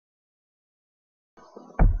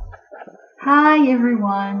Hi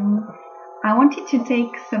everyone! I wanted to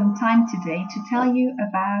take some time today to tell you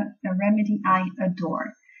about a remedy I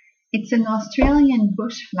adore. It's an Australian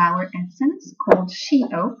bush flower essence called She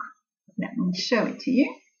Oak. Let me show it to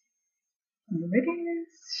you. Here it is,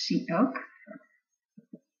 She Oak.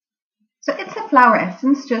 So it's a flower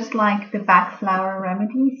essence just like the back flower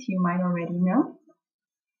remedies you might already know.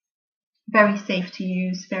 Very safe to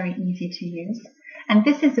use, very easy to use. And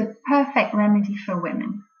this is a perfect remedy for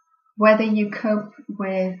women. Whether you cope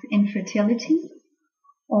with infertility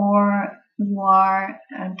or you are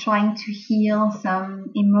trying to heal some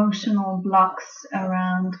emotional blocks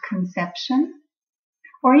around conception,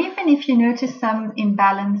 or even if you notice some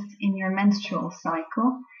imbalance in your menstrual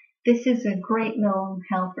cycle, this is a great little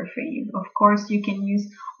helper for you. Of course, you can use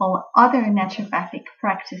all other naturopathic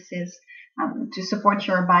practices to support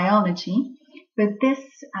your biology, but this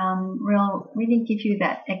will really give you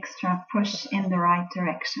that extra push in the right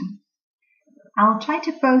direction. I'll try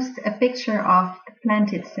to post a picture of the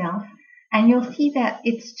plant itself, and you'll see that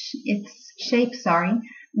its shape,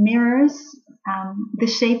 mirrors the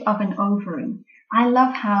shape of an ovary. I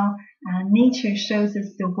love how nature shows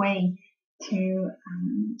us the way to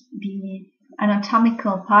the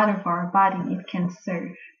anatomical part of our body it can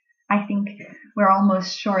serve. I think we're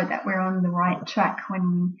almost sure that we're on the right track when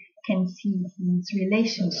we can see these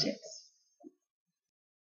relationships.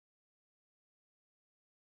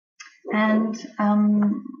 And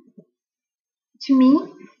to me,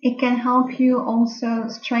 it can help you also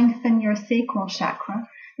strengthen your sacral chakra,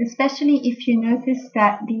 especially if you notice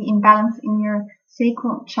that the imbalance in your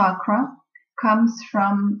sacral chakra comes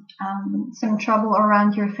from some trouble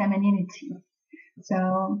around your femininity.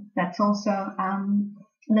 So that's also a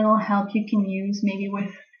little help you can use, maybe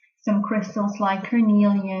with some crystals like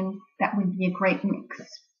carnelian. That would be a great mix.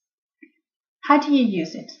 How do you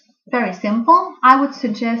use it? Very simple. I would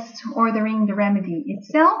suggest ordering the remedy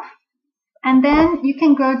itself, and then you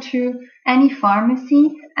can go to any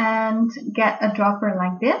pharmacy and get a dropper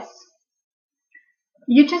like this.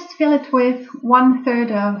 You just fill it with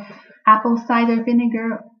 1/3 of apple cider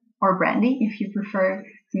vinegar or brandy if you prefer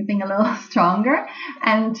something a little stronger,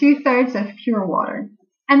 and 2/3 of pure water.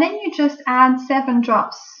 And then you just add 7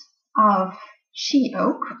 drops of She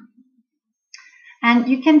Oak. And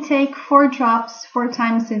you can take 4 drops 4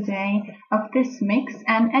 times a day of this mix,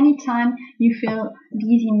 and anytime you feel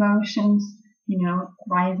these emotions,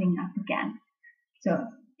 rising up again. So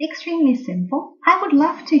extremely simple. I would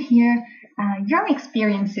love to hear your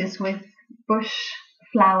experiences with bush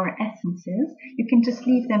flower essences. You can just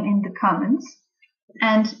leave them in the comments,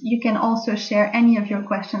 and you can also share any of your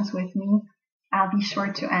questions with me. I'll be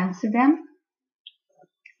sure to answer them.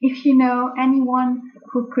 If you know anyone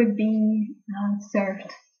who could be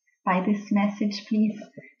served by this message, please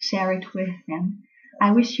share it with them.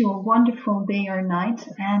 I wish you a wonderful day or night,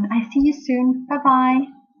 and I see you soon. Bye bye.